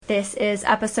This is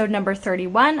episode number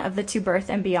 31 of the To Birth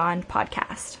and Beyond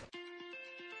podcast.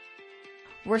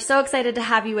 We're so excited to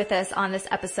have you with us on this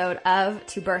episode of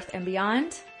To Birth and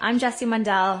Beyond. I'm Jessie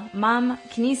Mundell, mom,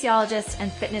 kinesiologist,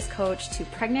 and fitness coach to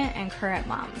pregnant and current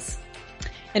moms.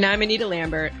 And I'm Anita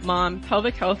Lambert, mom,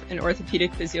 pelvic health, and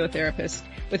orthopedic physiotherapist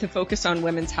with a focus on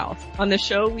women's health. On the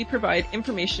show, we provide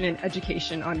information and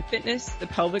education on fitness, the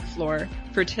pelvic floor,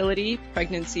 fertility,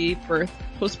 pregnancy, birth,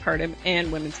 postpartum,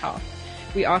 and women's health.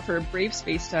 We offer a brave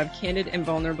space to have candid and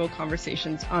vulnerable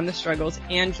conversations on the struggles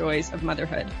and joys of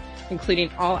motherhood,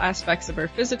 including all aspects of our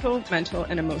physical, mental,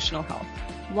 and emotional health.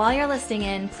 While you're listening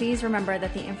in, please remember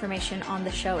that the information on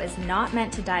the show is not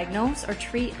meant to diagnose or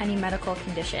treat any medical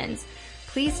conditions.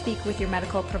 Please speak with your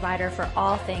medical provider for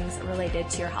all things related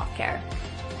to your healthcare.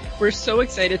 We're so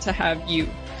excited to have you.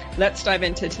 Let's dive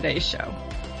into today's show.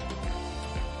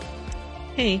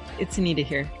 Hey, it's Anita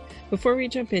here. Before we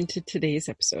jump into today's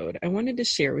episode, I wanted to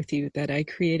share with you that I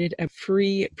created a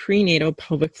free prenatal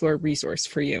pelvic floor resource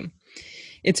for you.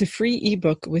 It's a free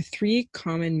ebook with 3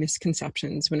 common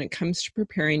misconceptions when it comes to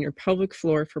preparing your pelvic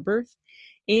floor for birth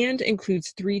and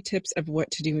includes 3 tips of what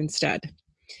to do instead.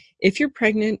 If you're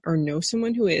pregnant or know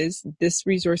someone who is, this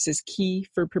resource is key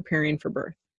for preparing for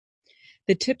birth.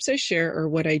 The tips I share are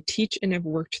what I teach and have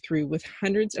worked through with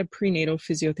hundreds of prenatal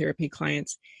physiotherapy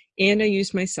clients, and I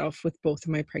used myself with both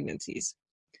of my pregnancies.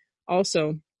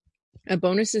 Also, a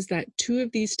bonus is that 2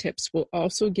 of these tips will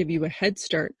also give you a head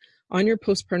start on your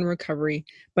postpartum recovery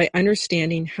by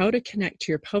understanding how to connect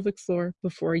to your pelvic floor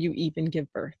before you even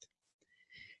give birth.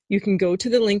 You can go to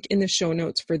the link in the show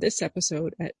notes for this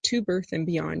episode at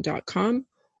tobirthandbeyond.com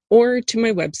or to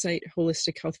my website,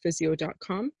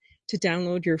 holistichealthphysio.com, to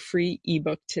download your free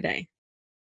ebook today.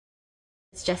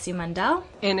 It's Jessie Mundell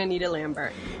and Anita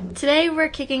Lambert. Today we're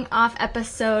kicking off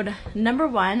episode number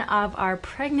 1 of our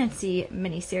pregnancy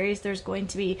mini-series. There's going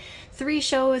to be 3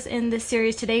 shows in this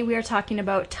series. Today we are talking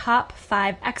about top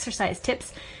 5 exercise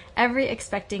tips every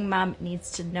expecting mom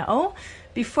needs to know.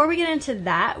 Before we get into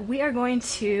that, we are going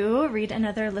to read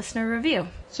another listener review.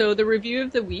 So the review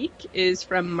of the week is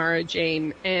from Mara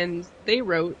Jane, and they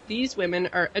wrote, "These women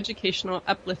are educational,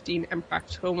 uplifting, and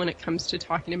practical when it comes to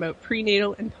talking about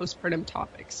prenatal and postpartum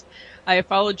topics. I have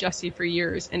followed Jessie for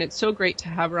years, and it's so great to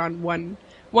have her on one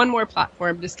more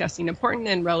platform discussing important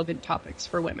and relevant topics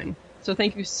for women." So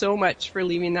thank you so much for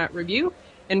leaving that review.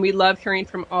 And we love hearing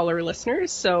from all our listeners.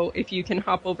 So if you can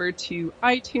hop over to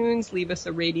iTunes, leave us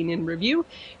a rating and review.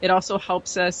 It also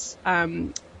helps us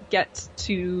get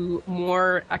to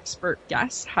more expert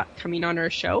guests coming on our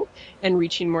show and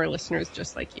reaching more listeners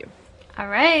just like you. All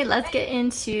right, let's get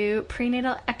into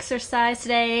prenatal exercise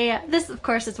today. This, of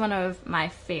course, is one of my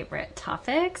favorite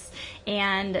topics.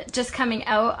 And just coming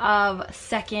out of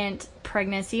second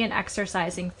pregnancy and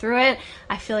exercising through it,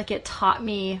 I feel like it taught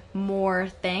me more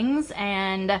things.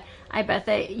 And I bet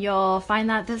that you'll find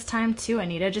that this time too,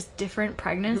 Anita. Just different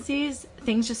pregnancies,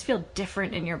 things just feel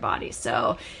different in your body.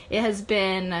 So it has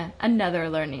been another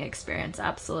learning experience,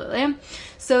 absolutely.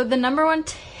 So the number 1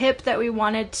 tip that we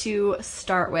wanted to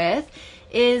start with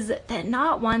is that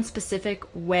not one specific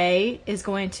way is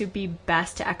going to be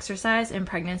best to exercise in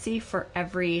pregnancy for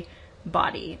every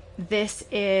body. This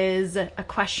is a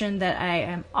question that I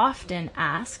am often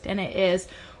asked, and it is,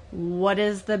 what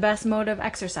is the best mode of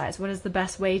exercise? What is the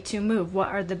best way to move? What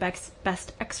are the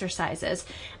best exercises?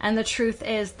 And the truth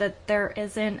is that there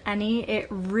isn't any. It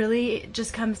really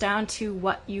just comes down to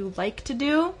what you like to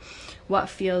do, what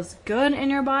feels good in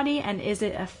your body, and is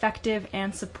it effective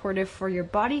and supportive for your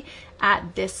body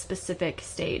at this specific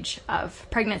stage of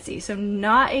pregnancy. So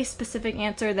not a specific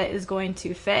answer that is going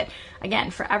to fit,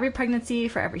 again, for every pregnancy,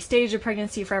 for every stage of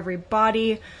pregnancy, for every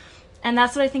body. And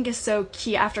that's what I think is so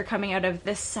key after coming out of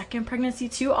this second pregnancy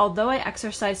too. Although I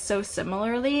exercised so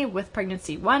similarly with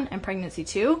pregnancy 1 and pregnancy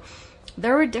 2,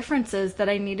 there were differences that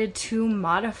I needed to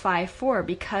modify for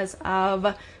because of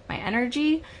my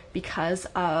energy, because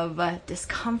of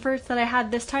discomforts that I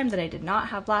had this time that I did not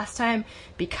have last time,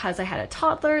 because I had a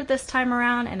toddler this time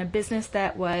around and a business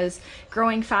that was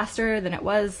growing faster than it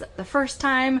was the first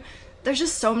time. There's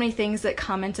just so many things that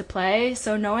come into play.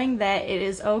 So knowing that it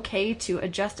is okay to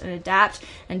adjust and adapt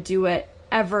and do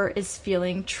whatever is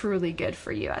feeling truly good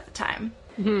for you at the time.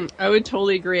 I would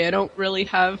totally agree. I don't really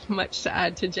have much to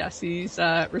add to Jessie's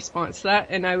response to that.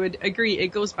 And I would agree. It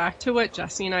goes back to what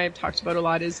Jessie and I have talked about a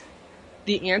lot, is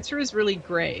the answer is really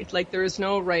gray. Like, there is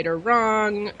no right or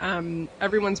wrong.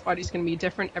 Everyone's body's going to be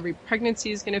different. Every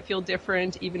pregnancy is going to feel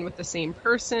different, even with the same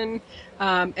person.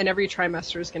 And every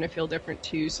trimester is going to feel different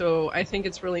too. So I think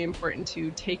it's really important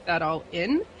to take that all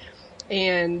in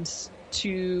and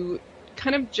to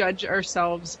kind of judge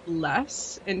ourselves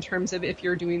less in terms of if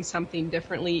you're doing something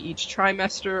differently each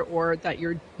trimester, or that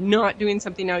you're not doing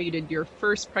something now you did your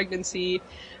first pregnancy.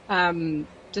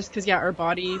 Just because, our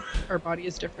body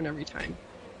is different every time.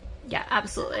 Yeah,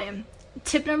 absolutely.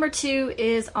 Tip number 2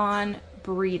 is on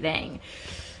breathing.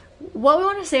 What we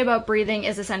want to say about breathing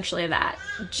is essentially that.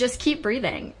 Just keep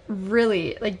breathing.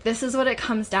 Really, this is what it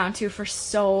comes down to for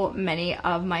so many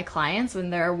of my clients when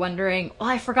they're wondering, well,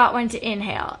 I forgot when to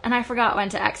inhale and I forgot when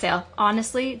to exhale.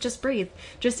 Honestly, just breathe.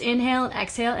 Just inhale and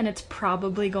exhale, and it's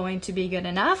probably going to be good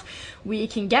enough. We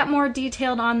can get more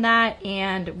detailed on that,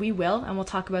 and we'll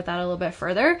talk about that a little bit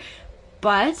further.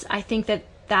 But I think that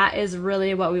is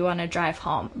really what we want to drive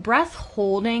home. Breath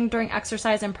holding during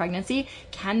exercise and pregnancy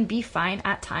can be fine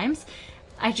at times.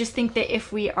 I just think that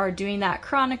if we are doing that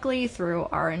chronically through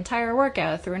our entire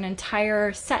workout, through an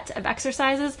entire set of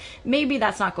exercises, maybe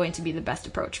that's not going to be the best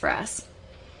approach for us.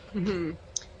 Mm-hmm.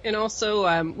 And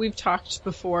also, we've talked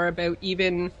before about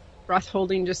even breath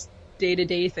holding, just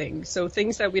day-to-day things. So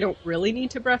things that we don't really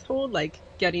need to breath hold, like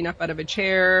getting up out of a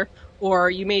chair,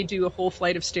 or you may do a whole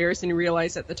flight of stairs and you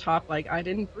realize at the top, I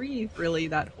didn't breathe really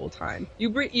that whole time.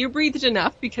 You breathed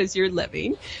enough because you're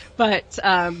living, but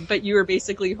you were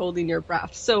basically holding your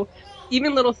breath. So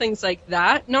even little things like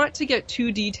that, not to get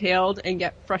too detailed and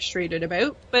get frustrated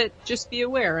about, but just be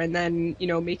aware. And then,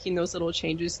 making those little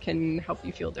changes can help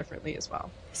you feel differently as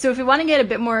well. So if we want to get a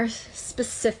bit more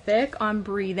specific on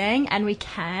breathing, and we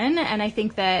can, and I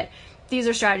think that these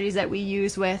are strategies that we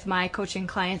use with my coaching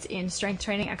clients in strength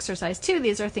training exercise too.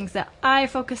 These are things that I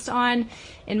focused on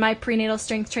in my prenatal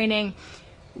strength training.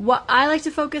 What I like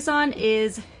to focus on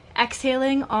is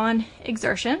exhaling on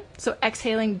exertion. So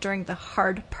exhaling during the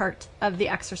hard part of the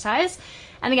exercise.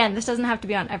 And again, this doesn't have to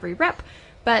be on every rep,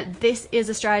 but this is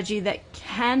a strategy that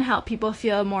can help people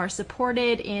feel more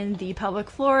supported in the pelvic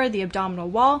floor, the abdominal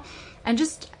wall, and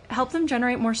just help them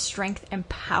generate more strength and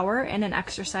power in an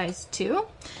exercise too.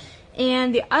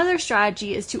 And the other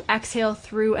strategy is to exhale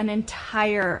through an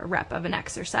entire rep of an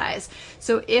exercise.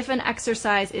 So if an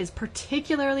exercise is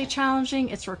particularly challenging,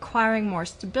 it's requiring more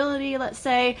stability, let's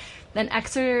say, then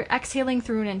exhaling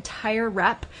through an entire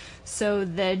rep. So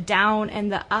the down and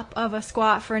the up of a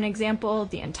squat, for an example,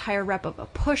 the entire rep of a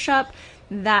push-up,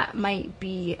 that might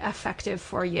be effective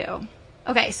for you.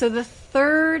 Okay, so the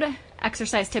third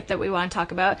exercise tip that we want to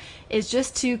talk about is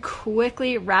just to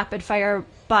quickly rapid fire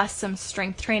bust some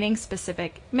strength training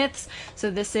specific myths.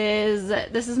 So this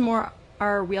is more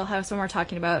our wheelhouse when we're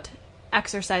talking about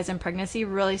exercise and pregnancy,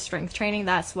 really strength training.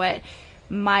 That's what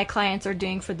my clients are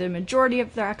doing for the majority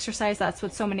of their exercise. That's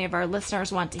what so many of our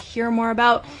listeners want to hear more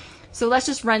about. So let's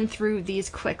just run through these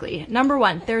quickly. Number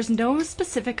 1, there's no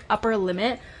specific upper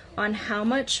limit on how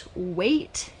much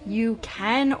weight you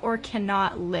can or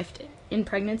cannot lift in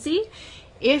pregnancy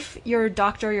if your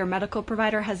doctor or your medical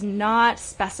provider has not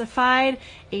specified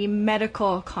a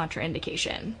medical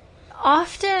contraindication.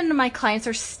 Often my clients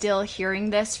are still hearing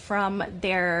this from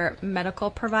their medical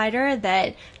provider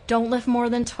that don't lift more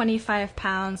than 25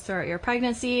 pounds throughout your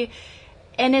pregnancy.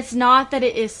 And it's not that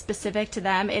it is specific to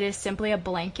them. It is simply a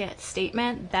blanket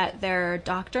statement that their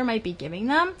doctor might be giving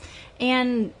them.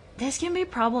 And this can be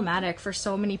problematic for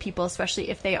so many people, especially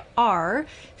if they are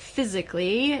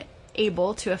physically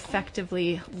able to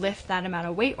effectively lift that amount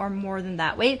of weight or more than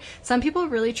that weight. Some people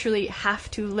really truly have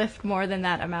to lift more than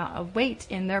that amount of weight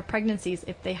in their pregnancies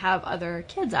if they have other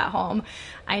kids at home.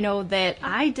 I know that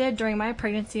I did during my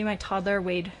pregnancy. My toddler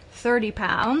weighed 30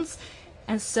 pounds.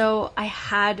 And so I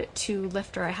had to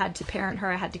lift her, I had to parent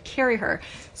her, I had to carry her.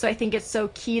 So I think it's so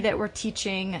key that we're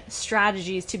teaching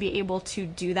strategies to be able to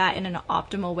do that in an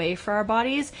optimal way for our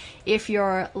bodies. If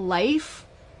your life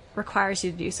requires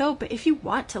you to do so, but if you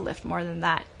want to lift more than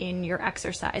that in your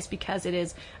exercise because it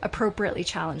is appropriately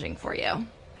challenging for you.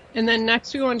 And then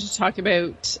next we want to talk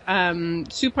about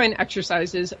supine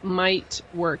exercises might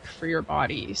work for your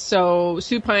body. So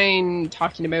supine,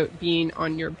 talking about being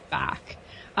on your back.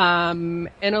 And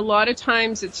a lot of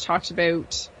times it's talked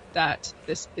about that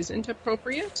this isn't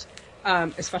appropriate,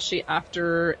 especially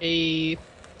after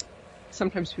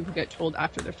sometimes people get told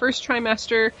after the first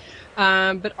trimester,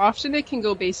 but often it can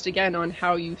go based again on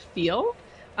how you feel.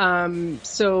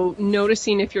 So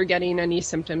noticing if you're getting any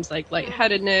symptoms like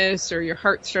lightheadedness or your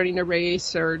heart starting to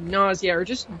race or nausea or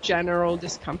just general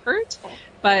discomfort,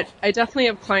 But I definitely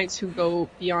have clients who go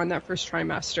beyond that first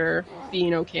trimester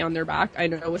being okay on their back. I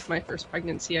know with my first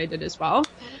pregnancy, I did as well.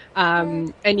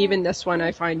 And even this one,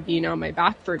 I find being on my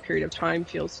back for a period of time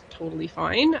feels totally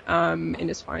fine, and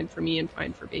is fine for me and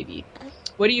fine for baby.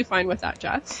 What do you find with that,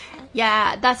 Jess?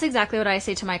 Yeah, that's exactly what I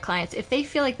say to my clients. If they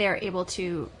feel like they're able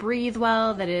to breathe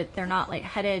well, that they're not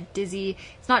lightheaded, dizzy,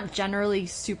 it's not generally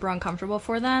super uncomfortable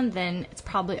for them, then it's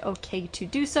probably okay to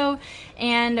do so.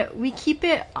 And we keep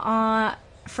it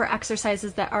for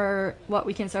exercises that are what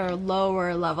we consider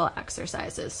lower level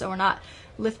exercises. So we're not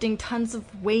lifting tons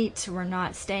of weight, we're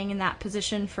not staying in that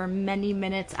position for many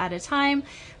minutes at a time,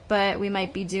 but we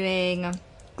might be doing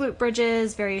glute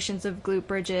bridges, variations of glute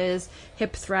bridges,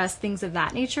 hip thrusts, things of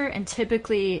that nature. And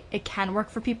typically it can work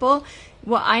for people.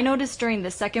 What I noticed during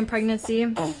the second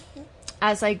pregnancy,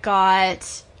 as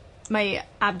my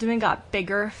abdomen got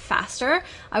bigger faster,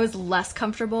 I was less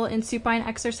comfortable in supine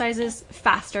exercises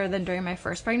faster than during my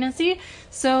first pregnancy.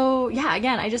 So yeah,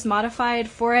 again, I just modified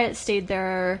for it, stayed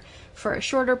there for a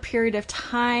shorter period of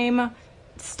time,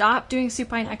 stopped doing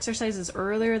supine exercises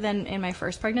earlier than in my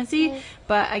first pregnancy.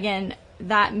 But again,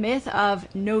 that myth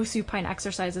of no supine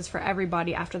exercises for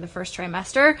everybody after the first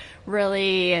trimester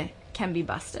really can be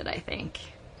busted, I think.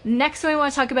 Next one I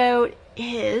want to talk about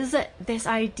is this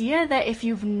idea that if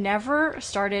you've never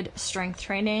started strength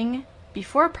training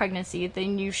before pregnancy,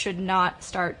 then you should not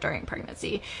start during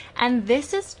pregnancy. And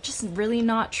this is just really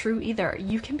not true either.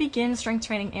 You can begin strength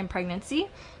training in pregnancy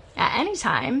at any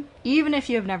time, even if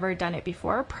you have never done it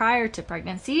before prior to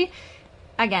pregnancy.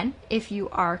 Again, if you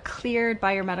are cleared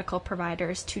by your medical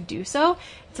providers to do so,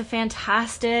 it's a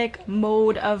fantastic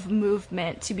mode of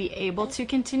movement to be able to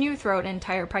continue throughout an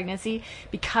entire pregnancy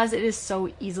because it is so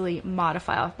easily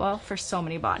modifiable for so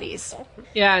many bodies.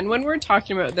 Yeah, and when we're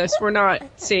talking about this, we're not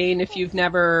saying if you've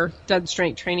never done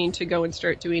strength training to go and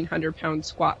start doing 100-pound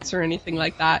squats or anything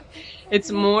like that.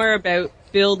 It's more about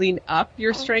building up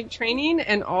your strength training,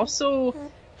 and also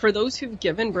for those who've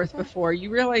given birth before, you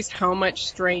realize how much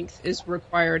strength is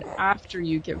required after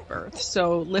you give birth.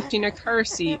 So lifting a car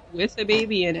seat with a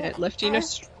baby in it, lifting a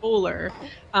stroller.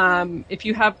 If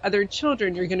you have other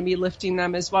children, you're going to be lifting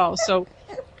them as well. So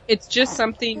it's just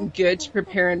something good to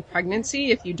prepare in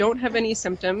pregnancy if you don't have any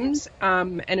symptoms,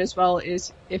 and as well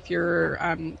as if you're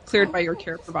cleared by your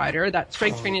care provider. That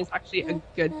strength training is actually a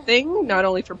good thing, not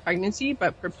only for pregnancy,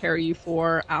 but prepare you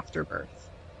for after birth.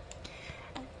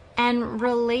 And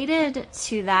related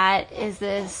to that is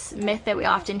this myth that we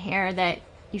often hear that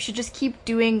you should just keep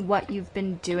doing what you've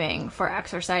been doing for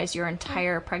exercise your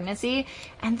entire pregnancy.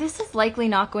 And this is likely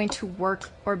not going to work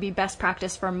or be best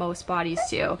practice for most bodies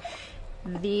too.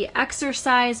 The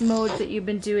exercise modes that you've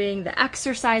been doing, the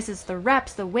exercises, the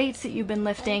reps, the weights that you've been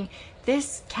lifting,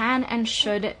 this can and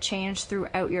should change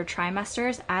throughout your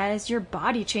trimesters as your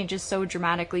body changes so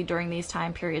dramatically during these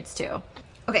time periods too.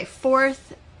 Okay,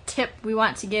 fourth tip we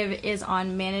want to give is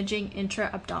on managing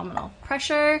intra-abdominal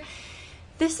pressure.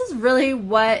 This is really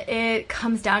what it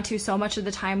comes down to so much of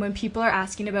the time when people are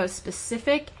asking about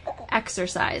specific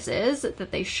exercises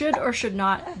that they should or should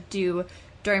not do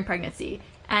during pregnancy.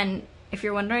 And if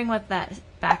you're wondering what that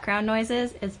background noise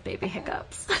is, it's baby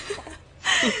hiccups.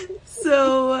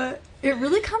 So it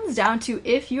really comes down to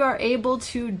if you are able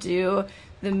to do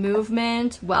the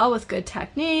movement well with good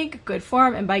technique, good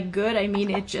form, and by good I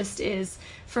mean it just is,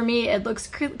 for me, it looks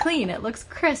clean, it looks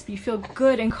crisp, you feel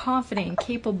good and confident and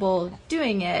capable of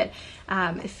doing it,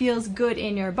 it feels good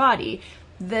in your body.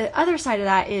 The other side of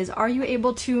that is, are you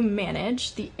able to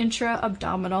manage the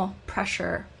intra-abdominal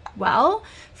pressure well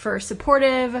for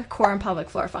supportive core and pelvic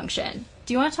floor function?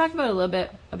 Do you want to talk about a little bit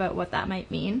about what that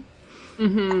might mean?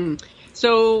 Mm-hmm.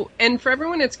 So, and for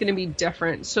everyone it's going to be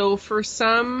different. So for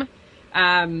some,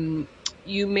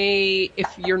 you may, if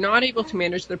you're not able to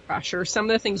manage the pressure, some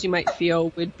of the things you might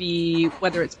feel would be,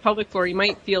 whether it's pelvic floor, you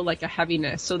might feel like a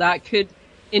heaviness. So that could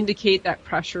indicate that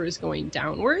pressure is going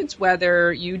downwards,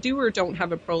 whether you do or don't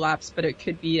have a prolapse, but it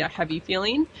could be a heavy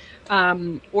feeling.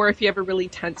 Or if you have a really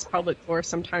tense pelvic floor,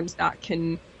 sometimes that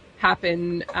can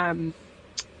happen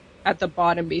at the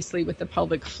bottom, basically with the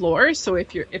pelvic floor. So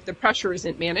if the pressure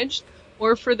isn't managed,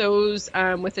 or for those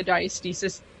with a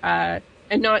diastasis,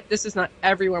 and this is not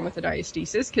everyone with a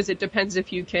diastasis, because it depends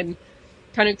if you can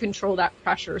kind of control that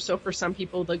pressure. So for some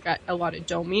people, they'll get a lot of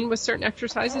domine with certain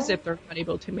exercises if they're not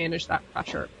able to manage that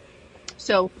pressure.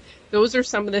 So those are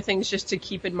some of the things just to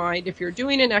keep in mind if you're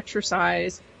doing an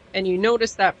exercise and you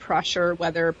notice that pressure,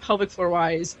 whether pelvic floor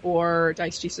wise or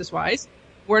diastasis wise.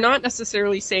 We're not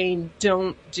necessarily saying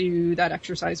don't do that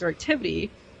exercise or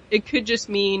activity. It could just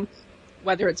mean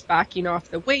whether it's backing off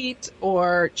the weight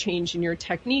or changing your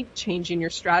technique, changing your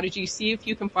strategy. See if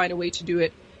you can find a way to do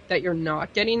it that you're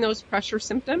not getting those pressure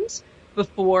symptoms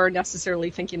before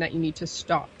necessarily thinking that you need to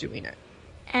stop doing it.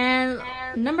 And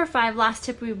number 5, last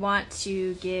tip we want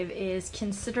to give is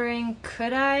considering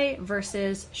could I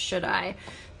versus should I.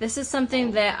 This is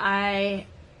something that I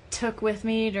took with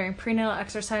me during prenatal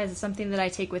exercise. It's something that I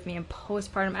take with me in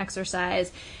postpartum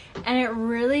exercise. And it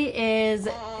really is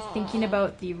thinking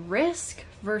about the risk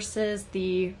versus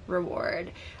the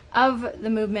reward of the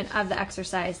movement of the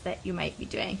exercise that you might be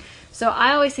doing. So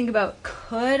I always think about,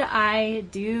 could I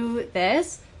do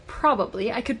this?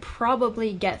 Probably. I could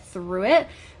probably get through it.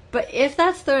 But if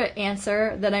that's the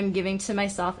answer that I'm giving to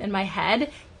myself in my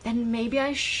head, then maybe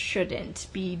I shouldn't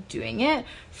be doing it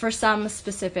for some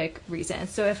specific reason.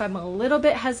 So if I'm a little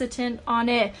bit hesitant on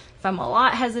it, if I'm a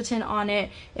lot hesitant on it,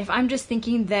 if I'm just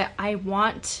thinking that I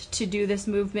want to do this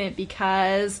movement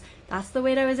because that's the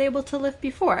weight I was able to lift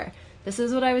before, this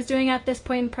is what I was doing at this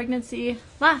point in pregnancy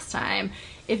last time,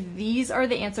 if these are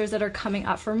the answers that are coming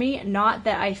up for me, not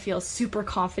that I feel super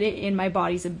confident in my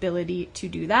body's ability to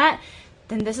do that,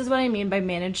 then this is what I mean by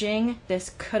managing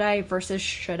this could I versus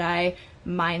should I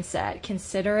mindset,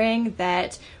 considering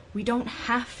that we don't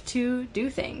have to do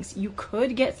things. You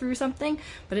could get through something,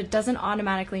 but it doesn't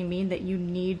automatically mean that you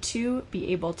need to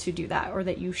be able to do that or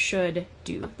that you should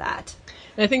do that.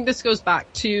 And I think this goes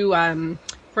back to,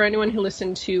 for anyone who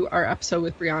listened to our episode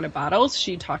with Brianna Battles,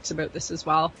 she talks about this as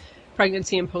well,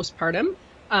 pregnancy and postpartum.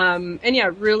 And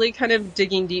yeah, really kind of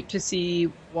digging deep to see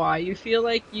why you feel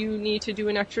like you need to do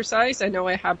an exercise. I know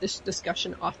I have this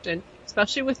discussion often,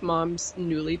 especially with moms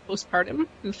newly postpartum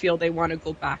who feel they want to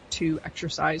go back to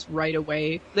exercise right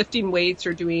away, lifting weights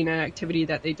or doing an activity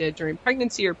that they did during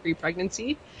pregnancy or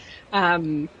pre-pregnancy.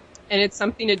 And it's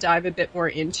something to dive a bit more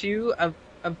into of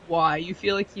why you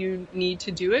feel like you need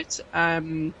to do it.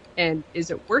 And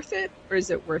is it worth it, or is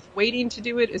it worth waiting to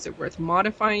do it? Is it worth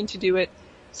modifying to do it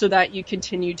so that you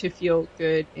continue to feel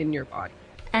good in your body?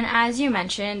 And as you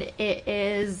mentioned, it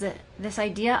is this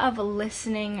idea of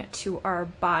listening to our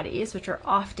bodies, which are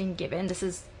often given. This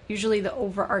is usually the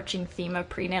overarching theme of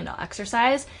prenatal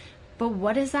exercise. But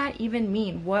what does that even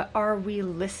mean? What are we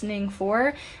listening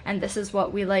for? And this is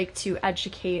what we like to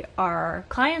educate our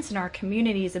clients and our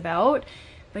communities about.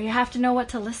 But you have to know what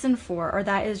to listen for, or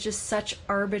that is just such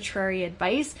arbitrary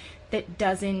advice that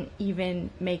doesn't even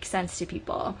make sense to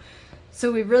people.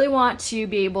 So we really want to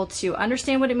be able to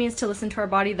understand what it means to listen to our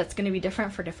body. That's going to be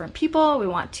different for different people. We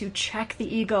want to check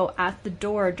the ego at the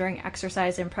door during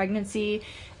exercise and pregnancy.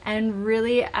 And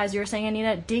really, as you're saying,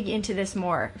 Anita, dig into this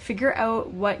more. Figure out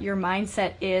what your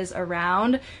mindset is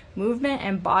around movement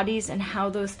and bodies and how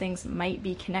those things might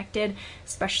be connected,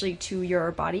 especially to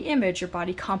your body image, your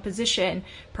body composition,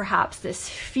 perhaps this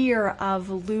fear of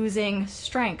losing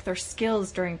strength or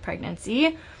skills during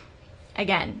pregnancy.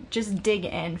 Again, just dig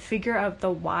in, figure out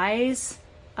the whys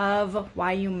of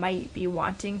why you might be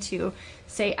wanting to,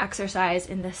 say, exercise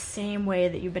in the same way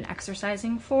that you've been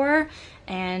exercising for,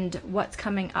 and what's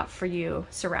coming up for you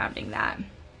surrounding that.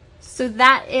 So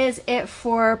that is it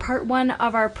for part 1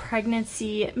 of our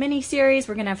pregnancy mini-series.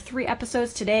 We're going to have 3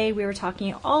 episodes today. We were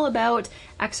talking all about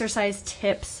exercise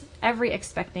tips every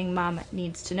expecting mom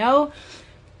needs to know.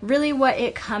 Really what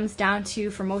it comes down to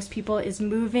for most people is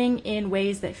moving in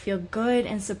ways that feel good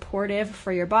and supportive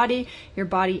for your body. Your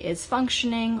body is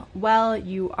functioning well.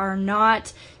 You are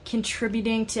not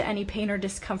contributing to any pain or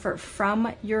discomfort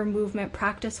from your movement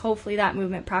practice. Hopefully that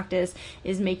movement practice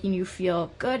is making you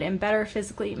feel good and better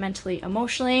physically, mentally,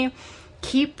 emotionally.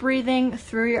 Keep breathing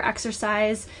through your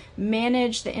exercise,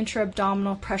 manage the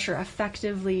intra-abdominal pressure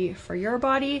effectively for your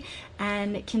body,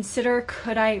 and consider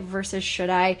could I versus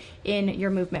should I in your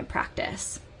movement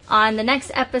practice. On the next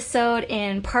episode,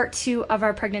 in part 2 of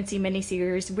our pregnancy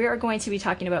mini-series, we are going to be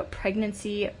talking about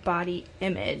pregnancy body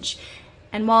image.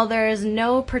 And while there is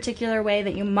no particular way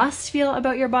that you must feel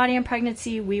about your body in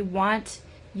pregnancy, we want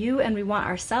you and we want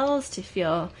ourselves to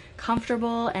feel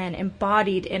comfortable and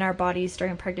embodied in our bodies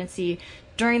during pregnancy,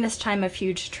 during this time of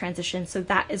huge transition. So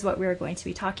that is what we're going to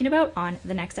be talking about on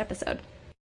the next episode.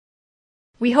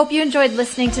 We hope you enjoyed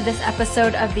listening to this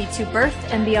episode of the To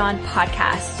Birth and Beyond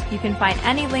podcast. You can find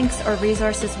any links or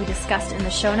resources we discussed in the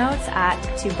show notes at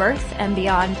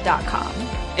tobirthandbeyond.com.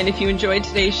 And if you enjoyed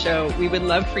today's show, we would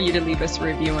love for you to leave us a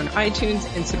review on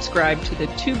iTunes and subscribe to the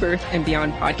To Birth and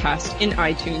Beyond podcast in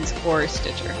iTunes or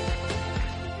Stitcher.